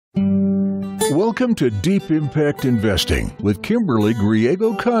Welcome to Deep Impact Investing with Kimberly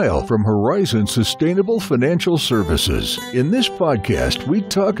Griego-Kiel from Horizon Sustainable Financial Services. In this podcast, we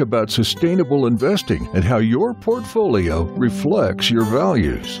talk about sustainable investing and how your portfolio reflects your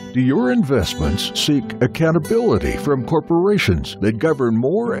values. Do your investments seek accountability from corporations that govern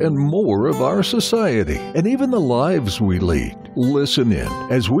more and more of our society and even the lives we lead? Listen in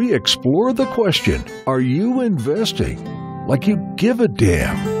as we explore the question, are you investing like you give a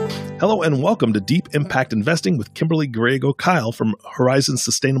damn? Hello and welcome to Deep Impact Investing with Kimberly Griego-Kiel from Horizon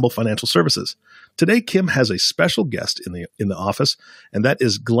Sustainable Financial Services. Today, Kim has a special guest in the office, and that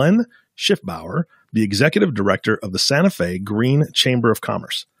is Glenn Schiffbauer, the Executive Director of the Santa Fe Green Chamber of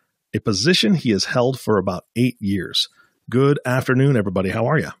Commerce, a position he has held for about 8 years. Good afternoon, everybody. How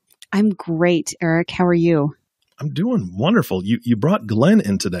are you? I'm great, Eric. How are you? I'm doing wonderful. You brought Glenn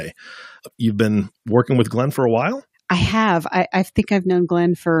in today. You've been working with Glenn for a while? I have. I think I've known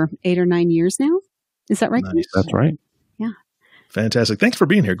Glenn for 8 or 9 years now. Is that right? Nice. That's right. Yeah. Fantastic. Thanks for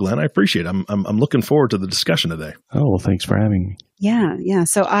being here, Glenn. I appreciate it. I'm looking forward to the discussion today. Oh, well, thanks for having me. Yeah.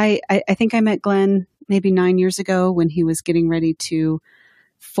 So I think I met Glenn maybe 9 years ago when he was getting ready to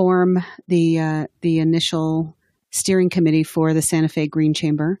form the initial steering committee for the Santa Fe Green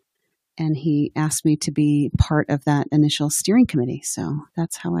Chamber. And he asked me to be part of that initial steering committee. So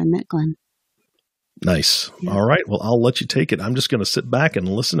that's how I met Glenn. Nice. Yeah. All right. Well, I'll let you take it. I'm just going to sit back and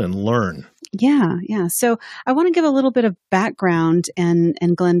listen and learn. Yeah. So I want to give a little bit of background, and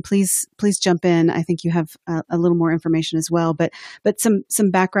Glenn, please jump in. I think you have a little more information as well, but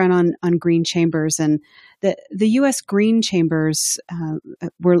some background on green chambers. And the U.S. Green Chambers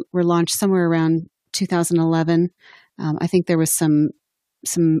were launched somewhere around 2011. I think there was some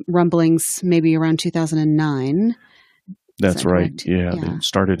rumblings maybe around 2009. That's right. Correct? Yeah. They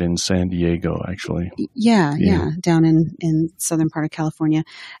started in San Diego, actually. Yeah. Down in southern part of California.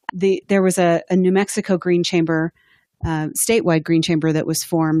 There was a New Mexico Green Chamber, statewide Green Chamber that was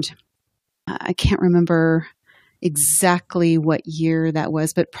formed. I can't remember exactly what year that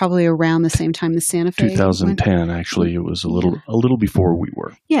was, but probably around the same time the Santa Fe 2010, went. actually. It was a little before we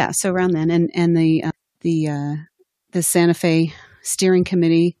were. Yeah. So around then. And the Santa Fe Steering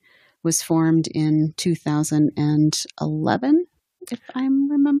Committee was formed in 2011, if I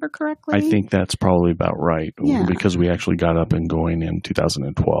remember correctly. I think that's probably about right. Yeah. Because we actually got up and going in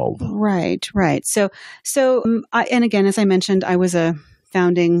 2012. Right. So, and again, as I mentioned, I was a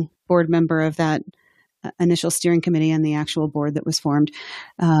founding board member of that initial steering committee and the actual board that was formed.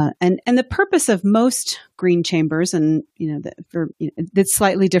 And the purpose of most green chambers, and it's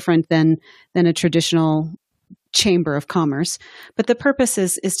slightly different than a traditional chamber of commerce, but the purpose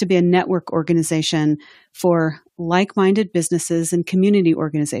is to be a network organization for like-minded businesses and community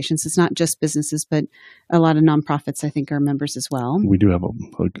organizations. It's not just businesses, but a lot of nonprofits, I think, are members as well. We do have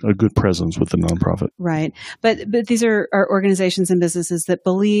a good presence with the nonprofit. Right. But these are organizations and businesses that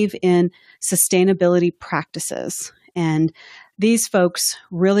believe in sustainability practices. And these folks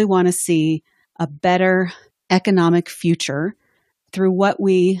really want to see a better economic future through what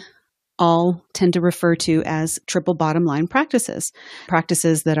we all tend to refer to as triple bottom line practices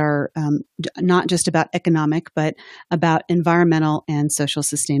that are not just about economic, but about environmental and social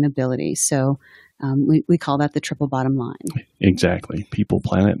sustainability. So we call that the triple bottom line. Exactly. People,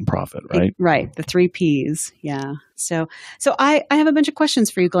 planet, and profit, right? Right. The 3 Ps. Yeah. So I have a bunch of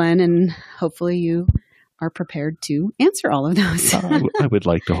questions for you, Glenn, and hopefully you are prepared to answer all of those. I would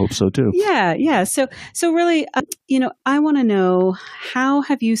like to hope so too. Yeah. So really, I want to know, how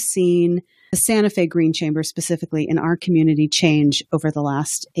have you seen the Santa Fe Green Chamber specifically in our community change over the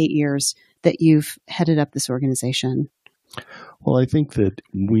last 8 years that you've headed up this organization? Well, I think that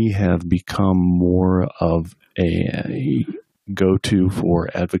we have become more of a go-to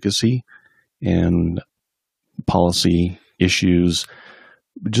for advocacy and policy issues.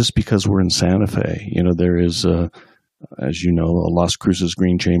 Just because we're in Santa Fe, there is, as you know, a Las Cruces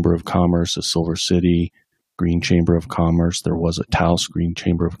Green Chamber of Commerce, a Silver City Green Chamber of Commerce. There was a Taos Green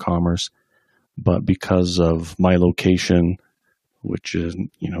Chamber of Commerce. But because of my location, which is,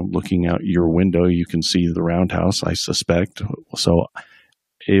 looking out your window, you can see the roundhouse, I suspect. So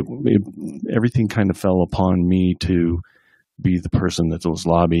everything kind of fell upon me to be the person that was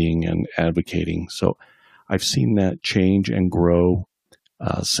lobbying and advocating. So I've seen that change and grow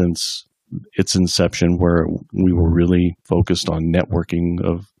since its inception, where we were really focused on networking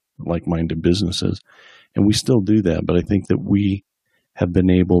of like-minded businesses. And we still do that, but I think that we have been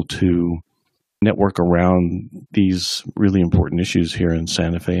able to network around these really important issues here in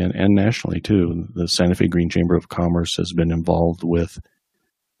Santa Fe and nationally too. The Santa Fe Green Chamber of Commerce has been involved with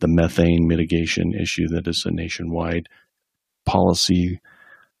the methane mitigation issue that is a nationwide policy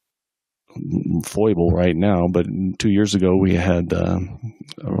foible right now, but 2 years ago we had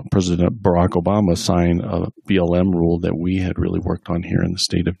President Barack Obama sign a BLM rule that we had really worked on here in the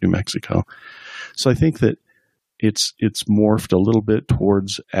state of New Mexico. So I think that it's morphed a little bit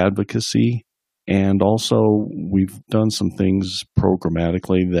towards advocacy, and also we've done some things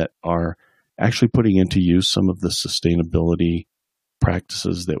programmatically that are actually putting into use some of the sustainability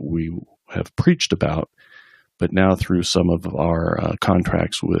practices that we have preached about, but now through some of our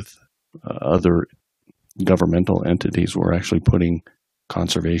contracts with other governmental entities, we're actually putting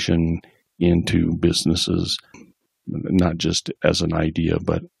conservation into businesses, not just as an idea,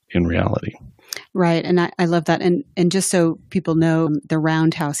 but in reality. Right. And I love that. And just so people know, the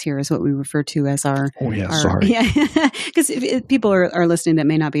roundhouse here is what we refer to as our... Oh, yeah, sorry. Yeah, because people are listening that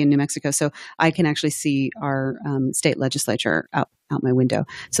may not be in New Mexico. So I can actually see our state legislature out my window.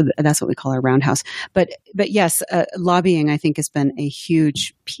 So that's what we call our roundhouse. But yes, lobbying, I think, has been a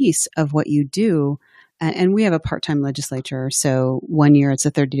huge piece of what you do. And we have a part-time legislature. So one year it's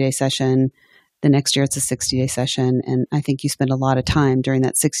a 30-day session. The next year it's a 60-day session. And I think you spend a lot of time during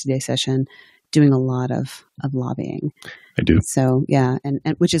that 60-day session doing a lot of lobbying. I do. So, yeah, and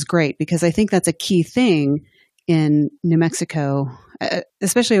which is great, because I think that's a key thing in New Mexico,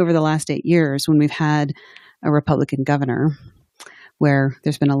 especially over the last 8 years when we've had a Republican governor, where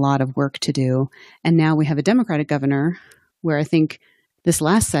there's been a lot of work to do. And now we have a Democratic governor, where I think this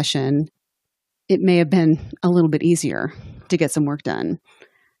last session, it may have been a little bit easier to get some work done.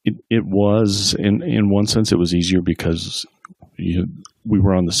 It was, in one sense, it was easier because we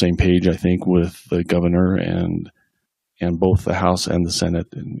were on the same page, I think, with the governor and both the House and the Senate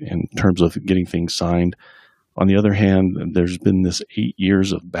in terms of getting things signed. On the other hand, there's been this 8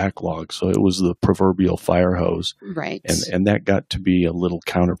 years of backlog, so it was the proverbial fire hose, right? And that got to be a little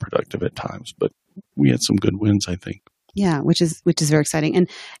counterproductive at times, but we had some good wins, I think. Yeah, which is very exciting,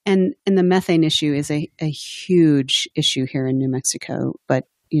 and the methane issue is a huge issue here in New Mexico, but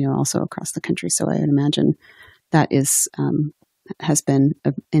also across the country. So I would imagine that has been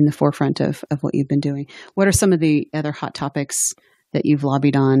in the forefront of what you've been doing. What are some of the other hot topics that you've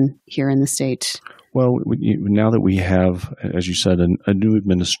lobbied on here in the state? Well, now that we have, as you said, a new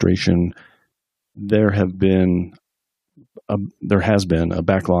administration, there has been a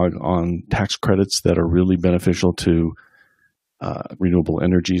backlog on tax credits that are really beneficial to renewable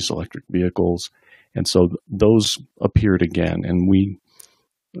energies, electric vehicles, and so those appeared again. And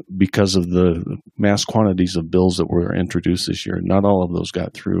because of the mass quantities of bills that were introduced this year, not all of those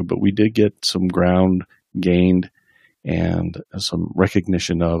got through, but we did get some ground gained and some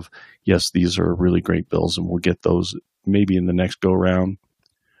recognition of, yes, these are really great bills, and we'll get those maybe in the next go-round.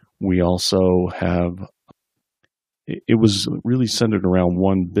 We also have, it was really centered around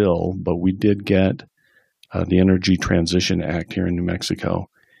one bill, but we did get the Energy Transition Act here in New Mexico,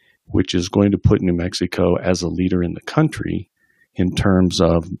 which is going to put New Mexico as a leader in the country in terms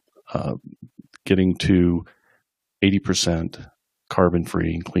of getting to 80%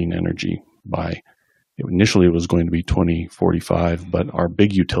 carbon-free and clean energy by, initially it was going to be 2045, but our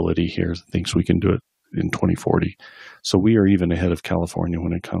big utility here thinks we can do it in 2040. So we are even ahead of California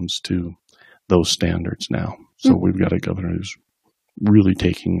when it comes to those standards now. So we've got a governor who's really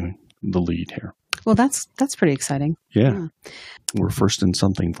taking the lead here. Well, that's pretty exciting. Yeah. We're first in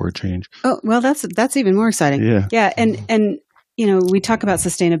something for a change. Oh, well, that's even more exciting. Yeah. Yeah. And we talk about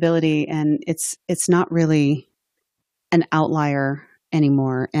sustainability, and it's not really an outlier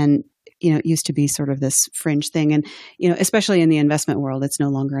anymore. And, it used to be sort of this fringe thing. And, especially in the investment world, it's no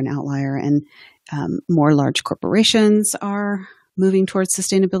longer an outlier. And more large corporations are moving towards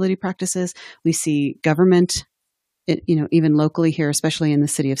sustainability practices. We see government, even locally here, especially in the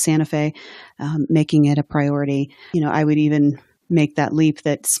city of Santa Fe, making it a priority. I would even make that leap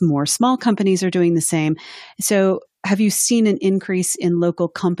that more small companies are doing the same. So have you seen an increase in local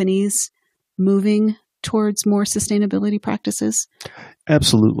companies moving towards more sustainability practices?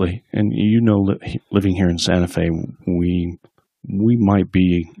 Absolutely. And living here in Santa Fe, we might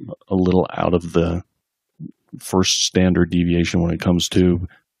be a little out of the first standard deviation when it comes to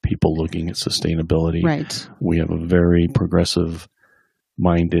people looking at sustainability. Right. We have a very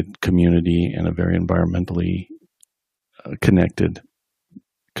progressive-minded community and a very environmentally connected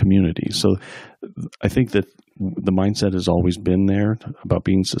community. So I think that the mindset has always been there about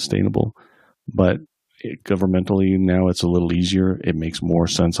being sustainable, but governmentally now it's a little easier. It makes more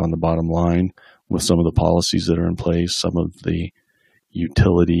sense on the bottom line with some of the policies that are in place, some of the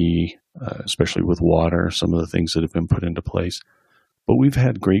utility, especially with water, some of the things that have been put into place. But we've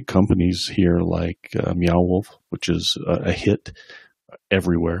had great companies here like Meow Wolf, which is a hit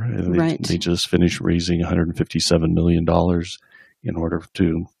everywhere. Right. They just finished raising $157 million in order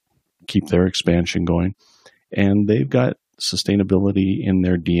to keep their expansion going. And they've got sustainability in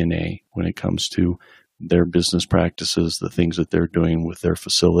their DNA when it comes to their business practices, the things that they're doing with their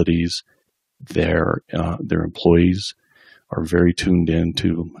facilities. Their employees are very tuned in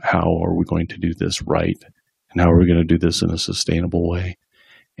to how are we going to do this right and how are we going to do this in a sustainable way.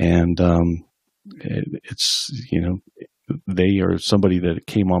 And it's, they are somebody that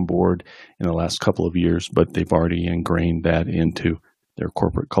came on board in the last couple of years, but they've already ingrained that into their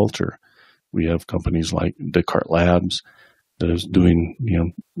corporate culture. We have companies like Descartes Labs that is doing,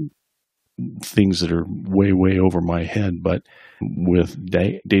 things that are way, way over my head, but with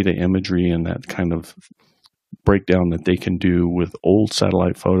data imagery and that kind of breakdown that they can do with old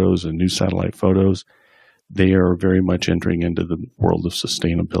satellite photos and new satellite photos, they are very much entering into the world of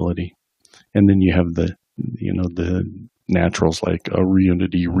sustainability. And then you have the naturals like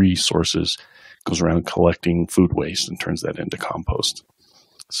Reunity Resources goes around collecting food waste and turns that into compost.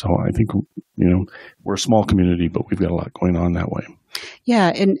 So I think, we're a small community, but we've got a lot going on that way. Yeah.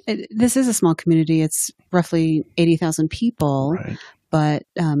 And this is a small community. It's roughly 80,000 people, Right. But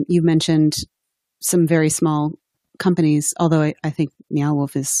you mentioned some very small companies, although I think Meow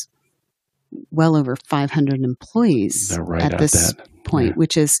Wolf is well over 500 employees They're at this point,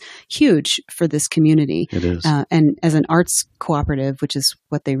 which is huge for this community. It is. And as an arts cooperative, which is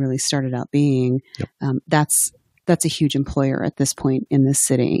what they really started out being, that's a huge employer at this point in this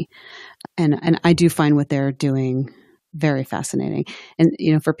city. And I do find what they're doing very fascinating.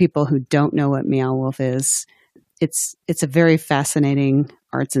 And, for people who don't know what Meow Wolf is, it's a very fascinating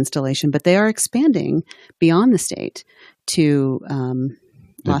arts installation, but they are expanding beyond the state to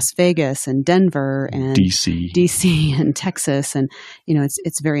Las Vegas and Denver and DC and Texas. And,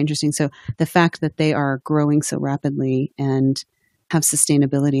 it's very interesting. So the fact that they are growing so rapidly and have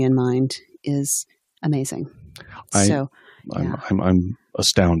sustainability in mind is amazing. I'm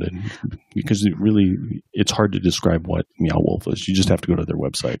astounded because it's hard to describe what Meow Wolf is. You just have to go to their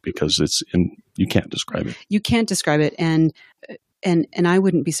website because you can't describe it. You can't describe it. And I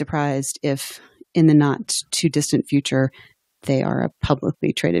wouldn't be surprised if in the not too distant future, they are a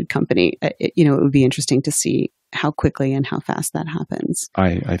publicly traded company. It would be interesting to see how quickly and how fast that happens.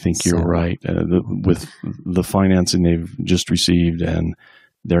 I think you're right. With the financing they've just received and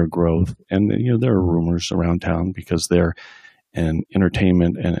their growth. And, there are rumors around town because they're an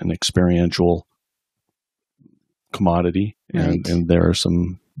entertainment and an experiential commodity. Right. And there are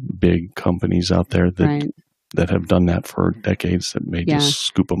some big companies out there that have done that for decades that may just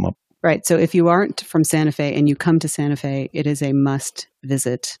scoop them up. Right. So if you aren't from Santa Fe and you come to Santa Fe, it is a must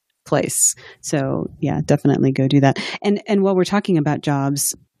visit place. So definitely go do that. And while we're talking about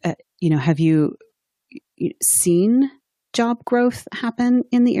jobs, have you seen job growth happen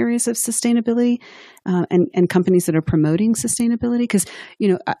in the areas of sustainability and companies that are promoting sustainability? Because,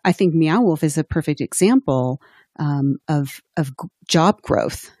 I think Meow Wolf is a perfect example of job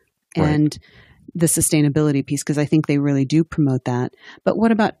growth and the sustainability piece, because I think they really do promote that. But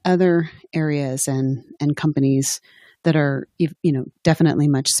what about other areas and companies that are, definitely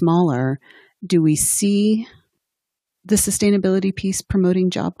much smaller? Do we see the sustainability piece promoting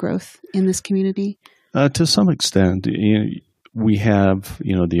job growth in this community? To some extent, we have,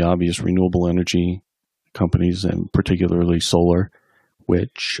 the obvious renewable energy companies and particularly solar,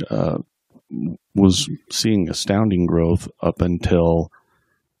 which was seeing astounding growth up until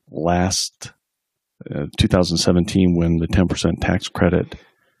last 2017 when the 10% tax credit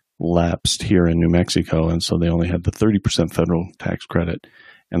lapsed here in New Mexico. And so they only had the 30% federal tax credit.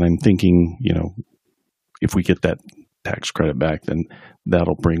 And I'm thinking, if we get that tax credit back, then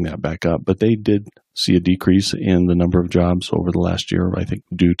that'll bring that back up. But they did see a decrease in the number of jobs over the last year, I think,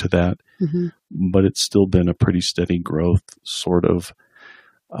 due to that. Mm-hmm. But it's still been a pretty steady growth sort of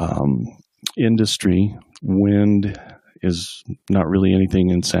industry. Wind is not really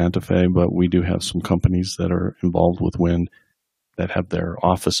anything in Santa Fe, but we do have some companies that are involved with wind that have their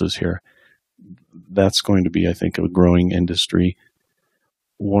offices here. That's going to be, I think, a growing industry.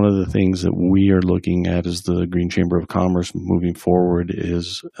 One of the things that we are looking at as the Green Chamber of Commerce moving forward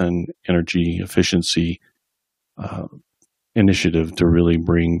is an energy efficiency initiative to really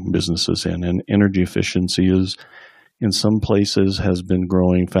bring businesses in. And energy efficiency is, in some places, has been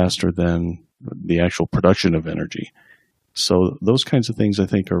growing faster than the actual production of energy. So those kinds of things, I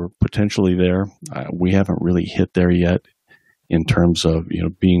think, are potentially there. We haven't really hit there yet in terms of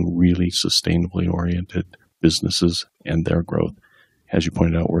being really sustainably oriented businesses and their growth. As you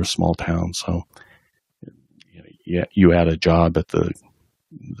pointed out, we're a small town, so you add a job at the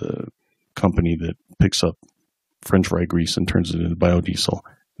company that picks up French fry grease and turns it into biodiesel.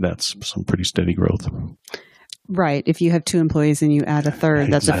 That's some pretty steady growth. Right. If you have 2 employees and you add a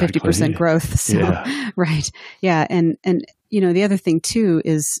third, that's a 50% growth. So, right. Yeah. And, the other thing too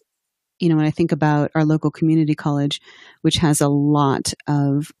is, when I think about our local community college, which has a lot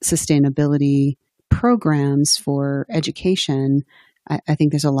of sustainability programs for education, I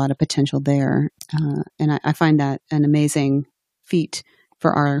think there's a lot of potential there. And I find that an amazing feat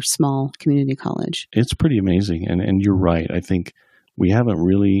for our small community college. It's pretty amazing. And you're right. I think we haven't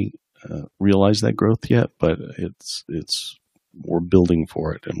really realized that growth yet, but we're building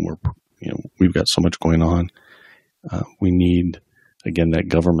for it, and we've got so much going on. We need, again, that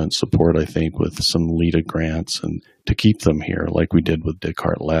government support, I think, with some LEDA grants and to keep them here, like we did with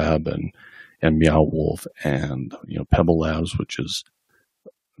Descartes Lab and Meow Wolf and Pebble Labs, which is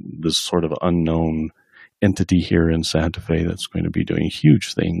this sort of unknown entity here in Santa Fe that's going to be doing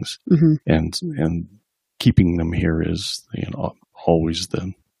huge things, and keeping them here is always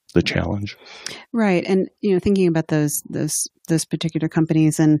the challenge. Right, and thinking about those particular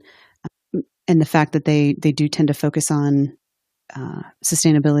companies and the fact that they do tend to focus on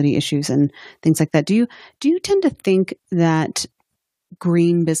sustainability issues and things like that. Do you tend to think that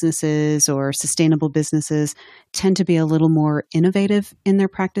green businesses or sustainable businesses tend to be a little more innovative in their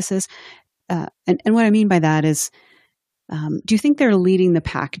practices? And what I mean by that is, do you think they're leading the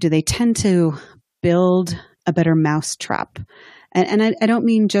pack? Do they tend to build a better mousetrap? And I don't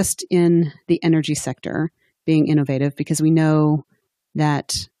mean just in the energy sector being innovative, because we know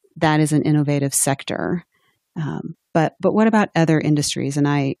that is an innovative sector. But what about other industries? And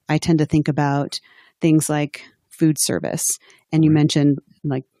I tend to think about things like food service. And you mentioned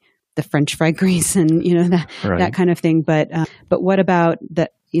like the French fry grease and that kind of thing. But what about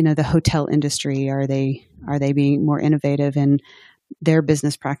the hotel industry? Are they being more innovative in their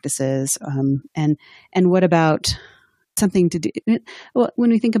business practices? And what about something to do? Well, when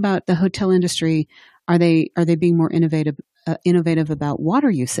we think about the hotel industry, are they being more innovative about water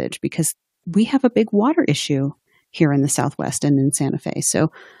usage? Because we have a big water issue here in the Southwest and in Santa Fe.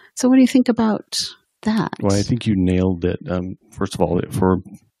 So what do you think about that? Well, I think you nailed it. First of all, for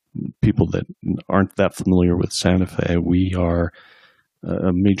people that aren't that familiar with Santa Fe, we are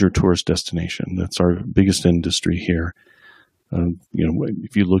a major tourist destination. That's our biggest industry here.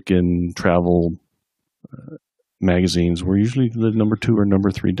 If you look in travel magazines, we're usually the number 2 or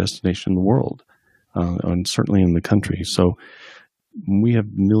number 3 destination in the world, and certainly in the country. So we have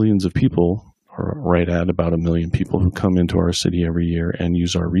millions of people, or right at about 1 million people, who come into our city every year and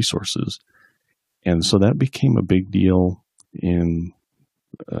use our resources. And so that became a big deal in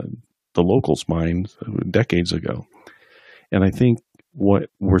the locals' minds decades ago. And I think what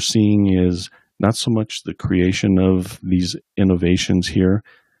we're seeing is not so much the creation of these innovations here,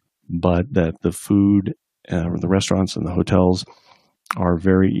 but that the food, the restaurants and the hotels are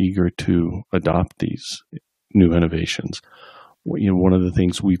very eager to adopt these new innovations. One of the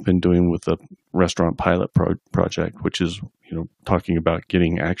things we've been doing with the restaurant pilot project, which is, talking about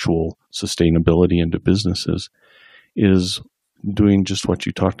getting actual sustainability into businesses, is doing just what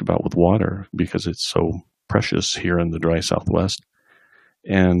you talked about with water, because it's so precious here in the dry Southwest,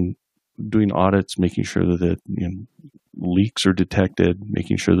 and doing audits, making sure that leaks are detected,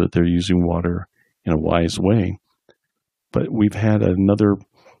 making sure that they're using water in a wise way. But we've had another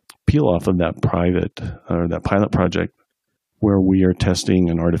peel off of that pilot project, where we are testing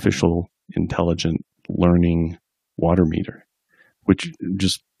an artificial intelligent learning water meter, which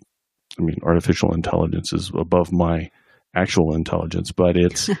artificial intelligence is above my actual intelligence, but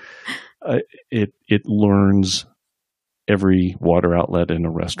it's it learns every water outlet in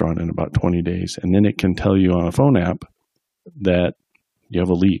a restaurant in about 20 days. And then it can tell you on a phone app that you have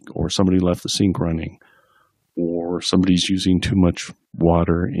a leak, or somebody left the sink running, or somebody's using too much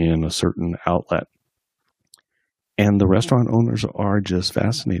water in a certain outlet. And the restaurant owners are just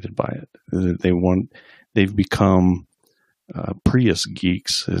fascinated by it. They've become Prius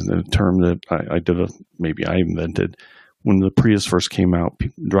geeks, is a term that I invented. When the Prius first came out,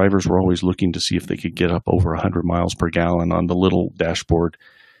 drivers were always looking to see if they could get up over 100 miles per gallon on the little dashboard.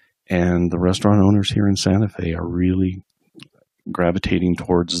 And the restaurant owners here in Santa Fe are really gravitating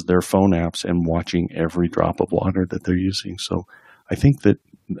towards their phone apps and watching every drop of water that they're using. So I think that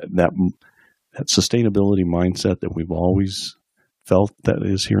sustainability mindset that we've always felt that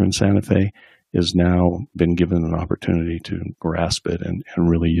is here in Santa Fe is now been given an opportunity to grasp it and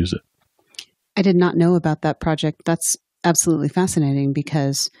really use it. I did not know about that project. That's absolutely fascinating,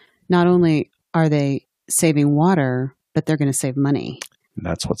 because not only are they saving water, but they're going to save money.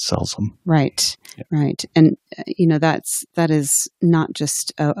 That's what sells them. Right. Yeah. Right. And, that is not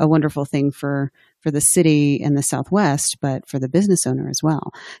just a wonderful thing for the city and the Southwest, but for the business owner as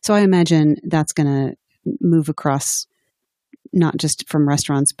well. So I imagine that's going to move across, not just from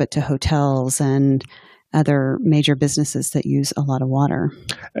restaurants, but to hotels and other major businesses that use a lot of water.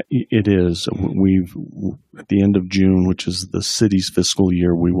 It is. We've, at the end of June, which is the city's fiscal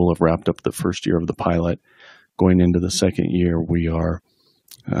year, we will have wrapped up the first year of the pilot. Going into the second year,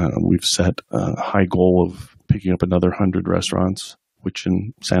 we've set a high goal of picking up another 100 restaurants, which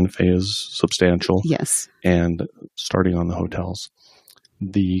in Santa Fe is substantial. Yes. And starting on the hotels.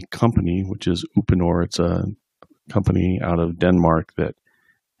 The company, which is Uponor, it's a company out of Denmark that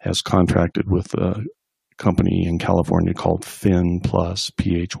has contracted with a company in California called Phyn+,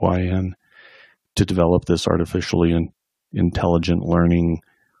 Phyn, to develop this artificially intelligent learning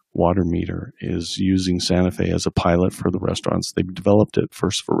water meter, is using Santa Fe as a pilot for the restaurants. They've developed it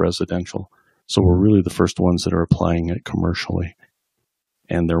first for residential. So we're really the first ones that are applying it commercially.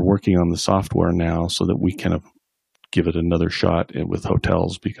 And they're working on the software now so that we can give it another shot with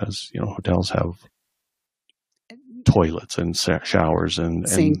hotels, because, hotels have toilets and showers and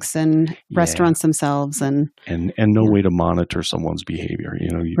sinks and restaurants themselves and no way to monitor someone's behavior.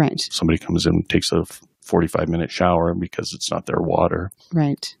 Right. Somebody comes in and takes a 45-minute shower because it's not their water.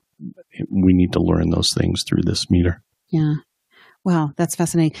 Right. We need to learn those things through this meter. Yeah. Wow, that's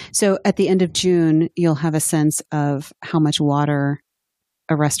fascinating. So at the end of June, you'll have a sense of how much water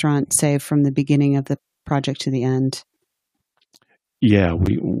a restaurant saved from the beginning of the project to the end. Yeah,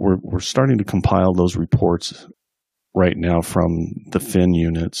 we're starting to compile those reports right now from the Phyn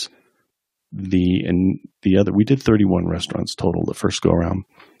units. We did 31 restaurants total the first go around,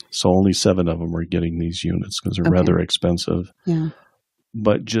 so only 7 of them are getting these units because they're rather expensive. Yeah.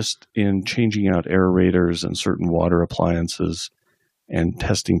 But just in changing out aerators and certain water appliances and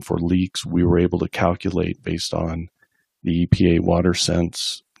testing for leaks, we were able to calculate based on the EPA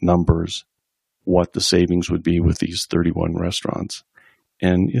WaterSense numbers what the savings would be with these 31 restaurants.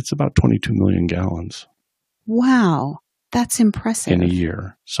 And it's about 22 million gallons. Wow. That's impressive. In a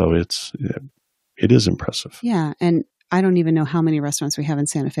year. So it is impressive. Yeah. And I don't even know how many restaurants we have in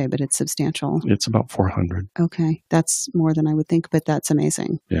Santa Fe, but it's substantial. It's about 400. Okay. That's more than I would think, but that's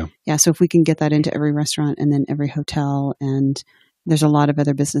amazing. Yeah. Yeah. So if we can get that into every restaurant and then every hotel, and there's a lot of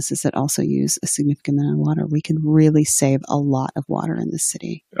other businesses that also use a significant amount of water, we can really save a lot of water in this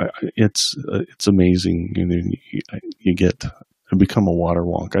city. It's amazing. You become a water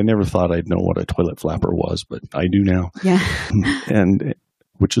wonk. I never thought I'd know what a toilet flapper was, but I do now. Yeah. And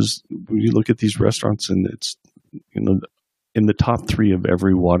which is, when you look at these restaurants, and it's, in the top 3 of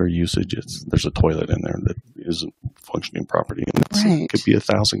every water usage, there's a toilet in there that isn't functioning properly. And it could be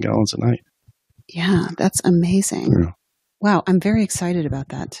 1,000 gallons a night. Yeah, that's amazing. Yeah. Wow, I'm very excited about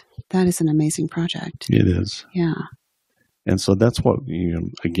that. That is an amazing project. It is. Yeah. And so that's what,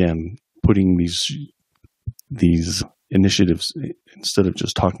 again, putting these initiatives, instead of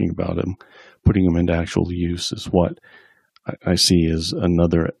just talking about them, putting them into actual use is what I see as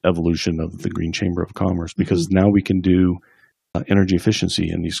another evolution of the Green Chamber of Commerce, because now we can do energy efficiency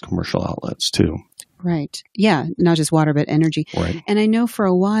in these commercial outlets too. Right. Yeah. Not just water, but energy. Right. And I know for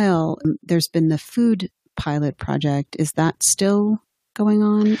a while there's been the food pilot project. Is that still going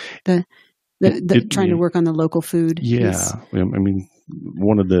on? Trying to work on the local food? Yeah. Piece? I mean,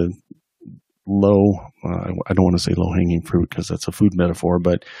 one of the I don't want to say low-hanging fruit because that's a food metaphor,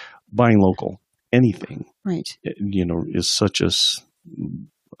 but buying local, anything, right? Is such a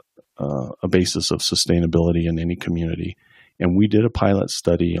basis of sustainability in any community. And we did a pilot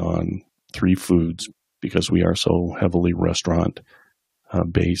study on 3 foods because we are so heavily restaurant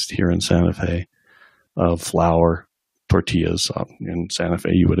based here in Santa Fe. Flour, tortillas. In Santa Fe,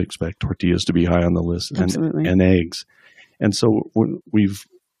 you would expect tortillas to be high on the list, and eggs. And so we've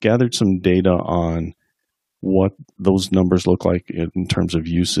gathered some data on what those numbers look like in terms of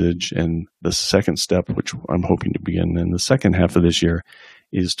usage. And the second step, which I'm hoping to begin in the second half of this year,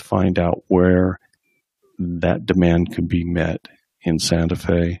 is to find out where that demand could be met in Santa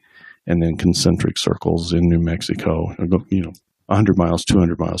Fe and then concentric circles in New Mexico, 100 miles,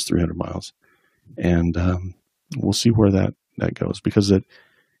 200 miles, 300 miles. And we'll see where that goes, because it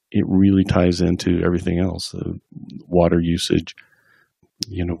really ties into everything else, water usage.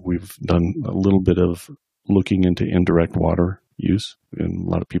 We've done a little bit of looking into indirect water use, and a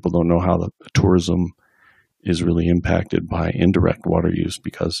lot of people don't know how the tourism is really impacted by indirect water use,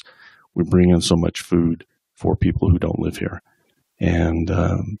 because we bring in so much food for people who don't live here. And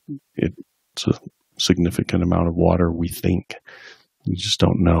it's a significant amount of water, we think. You just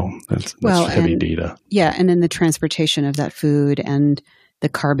don't know. That's heavy data. Yeah, and then the transportation of that food and the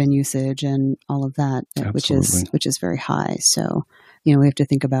carbon usage and all of that, which is very high. So, we have to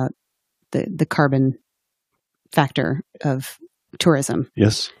think about the carbon factor of tourism.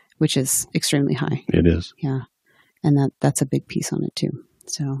 Yes. which is extremely high. It is. Yeah. And that's a big piece on it too.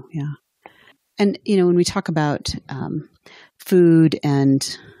 So, yeah. And, when we talk about food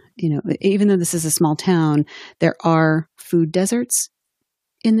and, even though this is a small town, there are food deserts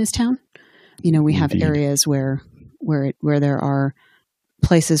in this town. We have Indeed. areas where there are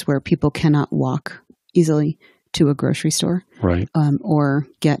places where people cannot walk easily to a grocery store, Right. Or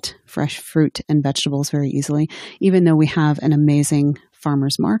get fresh fruit and vegetables very easily. Even though we have an amazing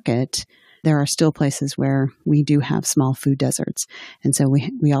farmers market, there are still places where we do have small food deserts. And so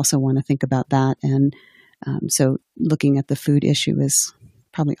we also want to think about that. And so looking at the food issue is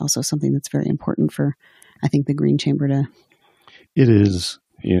probably also something that's very important for, I think, the Green Chamber to It is.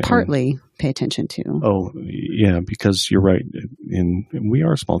 Yeah. partly pay attention to. Oh, yeah, because you're right. We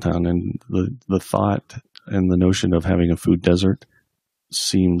are a small town, and the thought and the notion of having a food desert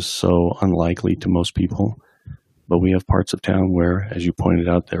seems so unlikely to most people. But we have parts of town where, as you pointed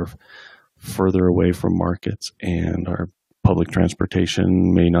out, they're further away from markets, and our public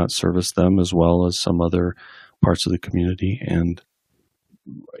transportation may not service them as well as some other parts of the community. And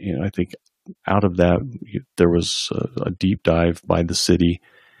I think out of that, there was a deep dive by the city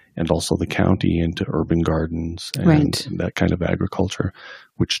and also the county into urban gardens and Right. that kind of agriculture,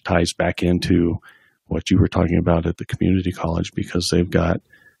 which ties back into what you were talking about at the community college, because they've got,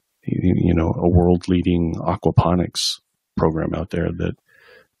 a world-leading aquaponics program out there that,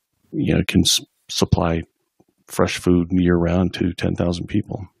 can supply fresh food year-round to 10,000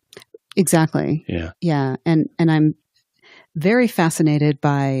 people. Exactly. Yeah. Yeah. And I'm very fascinated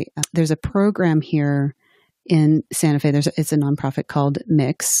by, there's a program here in Santa Fe. It's a nonprofit called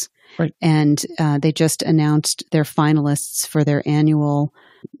Mix. Right. And they just announced their finalists for their annual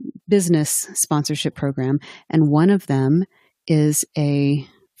business sponsorship program. And one of them is a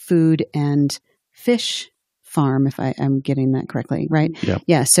food and fish farm, if I'm getting that correctly, right? Yeah.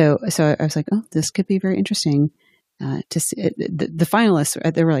 Yeah. So I was like, oh, this could be very interesting to see. The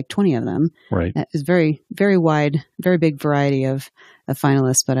finalists, there were like 20 of them. Right. That is very, very wide, very big variety of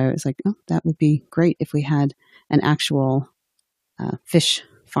finalists. But I was like, oh, that would be great if we had an actual fish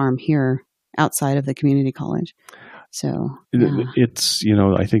farm here outside of the community college. So yeah. It's,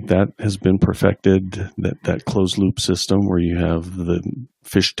 I think that has been perfected, that closed loop system where you have the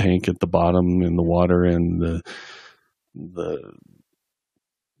fish tank at the bottom in the water, and the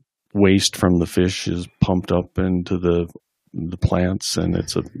waste from the fish is pumped up into the plants, and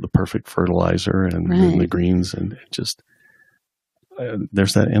it's the perfect fertilizer and Right. the greens, and it just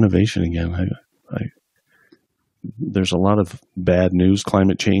there's that innovation again. There's a lot of bad news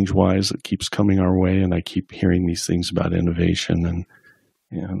climate change wise that keeps coming our way, and I keep hearing these things about innovation, and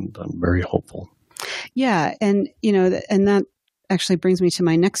I'm very hopeful. Yeah. And, and that actually brings me to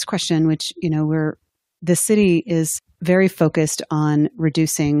my next question, which, the city is very focused on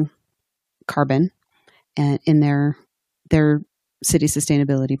reducing carbon and in their city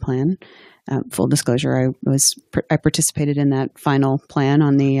sustainability plan. Full disclosure, I participated in that final plan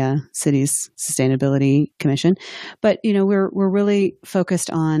on the city's sustainability commission. But we're really focused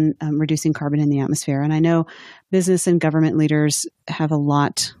on reducing carbon in the atmosphere, and I know business and government leaders have a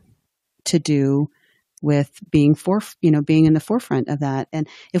lot to do with being in the forefront of that. And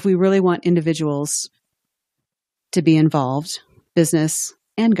if we really want individuals to be involved, business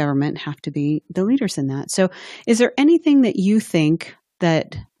and government have to be the leaders in that. So, is there anything that you think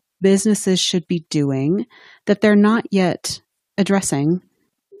that businesses should be doing that they're not yet addressing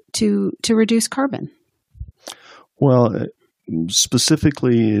to reduce carbon? Well,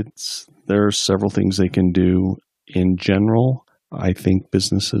 specifically, there are several things they can do. In general, I think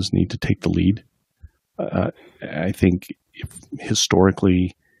businesses need to take the lead. I think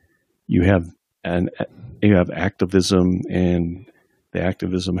historically you have activism, and the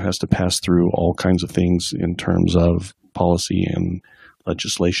activism has to pass through all kinds of things in terms of policy and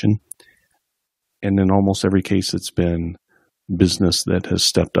legislation. And in almost every case, it's been business that has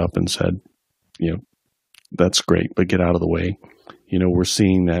stepped up and said, that's great, but get out of the way. We're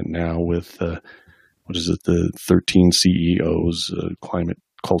seeing that now with, the 13 CEOs, climate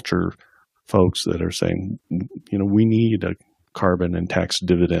culture folks that are saying, we need a carbon and tax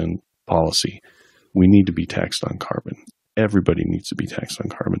dividend policy. We need to be taxed on carbon. Everybody needs to be taxed on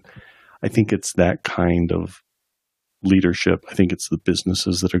carbon. I think it's that kind of leadership. I think it's the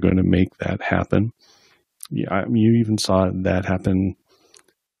businesses that are going to make that happen. Yeah, you even saw that happen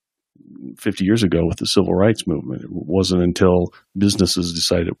 50 years ago with the civil rights movement. It wasn't until businesses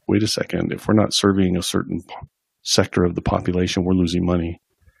decided, wait a second, if we're not serving a certain sector of the population, we're losing money.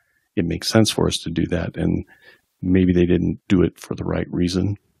 It makes sense for us to do that. And maybe they didn't do it for the right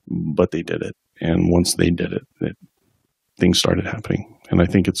reason, but they did it. And once they did it, things started happening. And I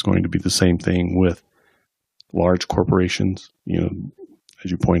think it's going to be the same thing with large corporations.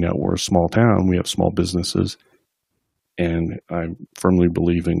 As you point out, we're a small town. We have small businesses. And I firmly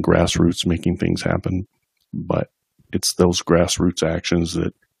believe in grassroots making things happen. But it's those grassroots actions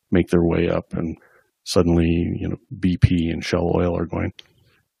that make their way up. And suddenly, BP and Shell Oil are going,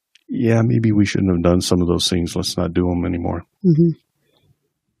 yeah, maybe we shouldn't have done some of those things. Let's not do them anymore. Mm-hmm.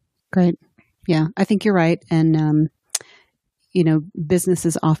 Great. Yeah, I think you're right. And,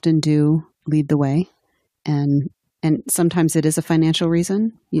 businesses often do lead the way. And sometimes it is a financial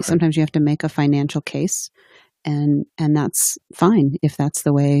reason. Sometimes you have to make a financial case. And that's fine if that's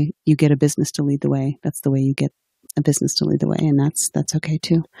the way you get a business to lead the way. That's the way you get a business to lead the way. And that's okay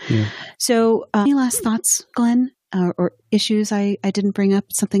too. Yeah. So any last thoughts, Glenn, or issues I didn't bring up,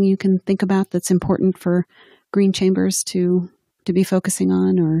 something you can think about that's important for Green Chambers to be focusing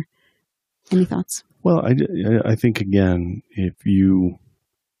on, or any thoughts? Well, I think, again, if you,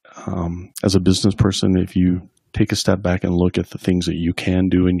 as a business person, if you take a step back and look at the things that you can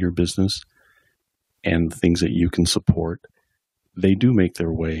do in your business and the things that you can support, they do make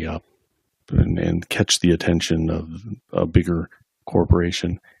their way up and catch the attention of a bigger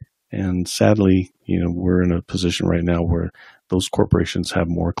corporation. And sadly, we're in a position right now where those corporations have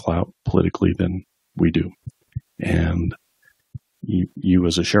more clout politically than we do. And you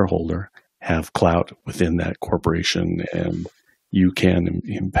as a shareholder have clout within that corporation, and you can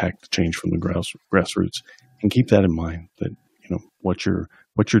impact change from the grassroots. And keep that in mind, that what you're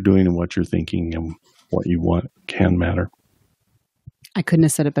doing and what you're thinking and what you want can matter. I couldn't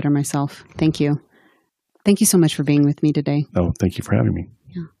have said it better myself. Thank you. Thank you so much for being with me today. Oh, thank you for having me.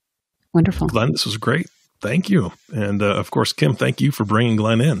 Yeah. Wonderful. Glenn, this was great. Thank you. And of course, Kim, thank you for bringing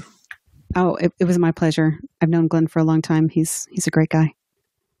Glenn in. Oh, it was my pleasure. I've known Glenn for a long time. He's a great guy.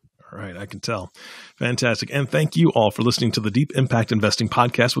 All right, I can tell. Fantastic. And thank you all for listening to the Deep Impact Investing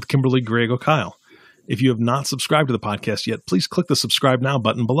Podcast with Kimberly Griego-Kiel. If you have not subscribed to the podcast yet, please click the subscribe now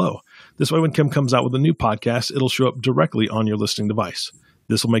button below. This way, when Kim comes out with a new podcast, it'll show up directly on your listening device.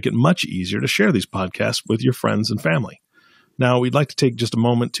 This will make it much easier to share these podcasts with your friends and family. Now, we'd like to take just a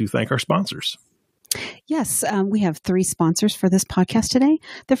moment to thank our sponsors. Yes, we have 3 sponsors for this podcast today.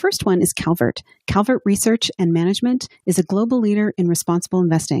 The first one is Calvert. Calvert Research and Management is a global leader in responsible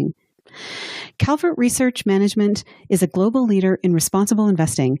investing. Calvert Research Management is a global leader in responsible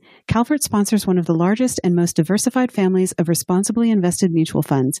investing. Calvert sponsors one of the largest and most diversified families of responsibly invested mutual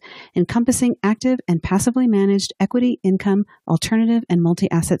funds, encompassing active and passively managed equity, income, alternative, and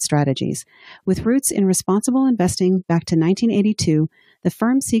multi-asset strategies. With roots in responsible investing back to 1982, the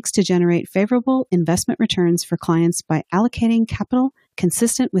firm seeks to generate favorable investment returns for clients by allocating capital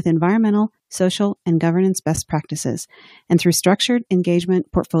consistent with environmental, social, and governance best practices, and through structured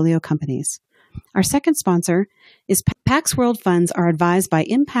engagement portfolio companies. Our second sponsor is Pax World Funds are advised by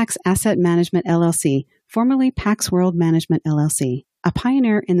Impax Asset Management LLC, formerly Pax World Management LLC, a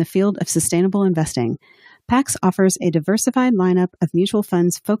pioneer in the field of sustainable investing. Pax offers a diversified lineup of mutual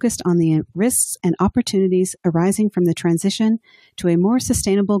funds focused on the risks and opportunities arising from the transition to a more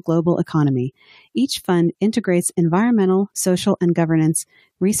sustainable global economy. Each fund integrates environmental, social, and governance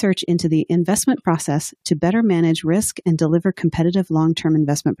research into the investment process to better manage risk and deliver competitive long-term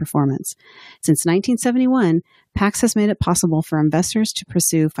investment performance. Since 1971, Pax has made it possible for investors to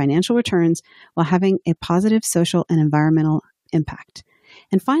pursue financial returns while having a positive social and environmental impact.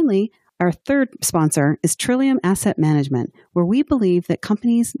 And finally, our third sponsor is Trillium Asset Management, where we believe that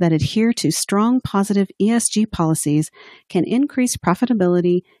companies that adhere to strong positive ESG policies can increase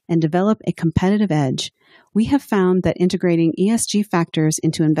profitability and develop a competitive edge. We have found that integrating ESG factors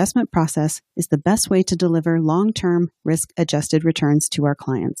into investment process is the best way to deliver long-term risk-adjusted returns to our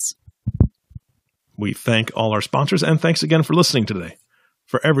clients. We thank all our sponsors, and thanks again for listening today.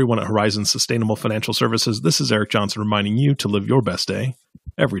 For everyone at Horizon Sustainable Financial Services, this is Eric Johnson reminding you to live your best day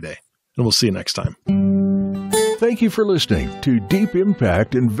every day. And we'll see you next time. Thank you for listening to Deep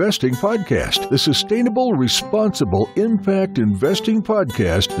Impact Investing Podcast, the sustainable, responsible impact investing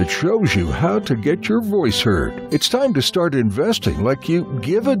podcast that shows you how to get your voice heard. It's time to start investing like you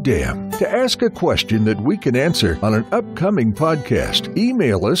give a damn. To ask a question that we can answer on an upcoming podcast,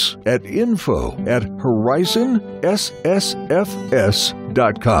 email us at info@horizonssfs.com.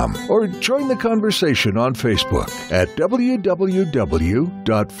 www.facebook.com or join the conversation on Facebook at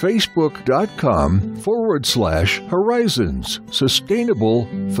www.facebook.com/Horizons Sustainable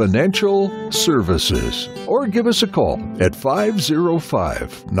Financial Services, or give us a call at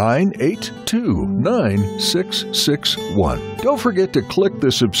 505-982-9661. Don't forget to click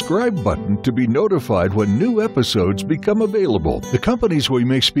the subscribe button to be notified when new episodes become available. The companies we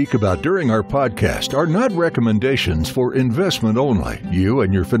may speak about during our podcast are not recommendations for investment only. You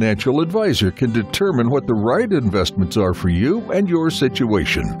and your financial advisor can determine what the right investments are for you and your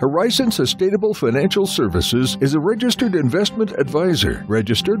situation. Horizon Sustainable Financial Services is a registered investment advisor,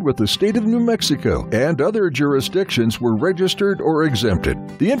 registered with the state of New Mexico and other jurisdictions where registered or exempted.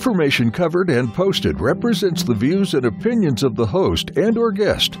 The information covered and posted represents the views and opinions of the host and or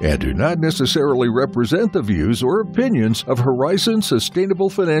guest and do not necessarily represent the views or opinions of Horizon Sustainable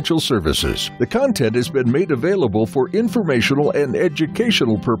Financial Services. The content has been made available for informational and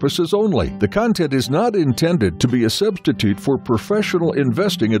educational purposes only. The content is not intended to be a substitute for professional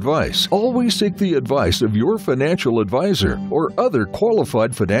investing advice. Always seek the advice of your financial advisor or other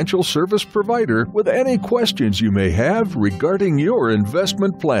qualified financial service provider with any questions you may have regarding your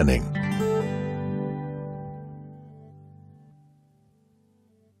investment planning.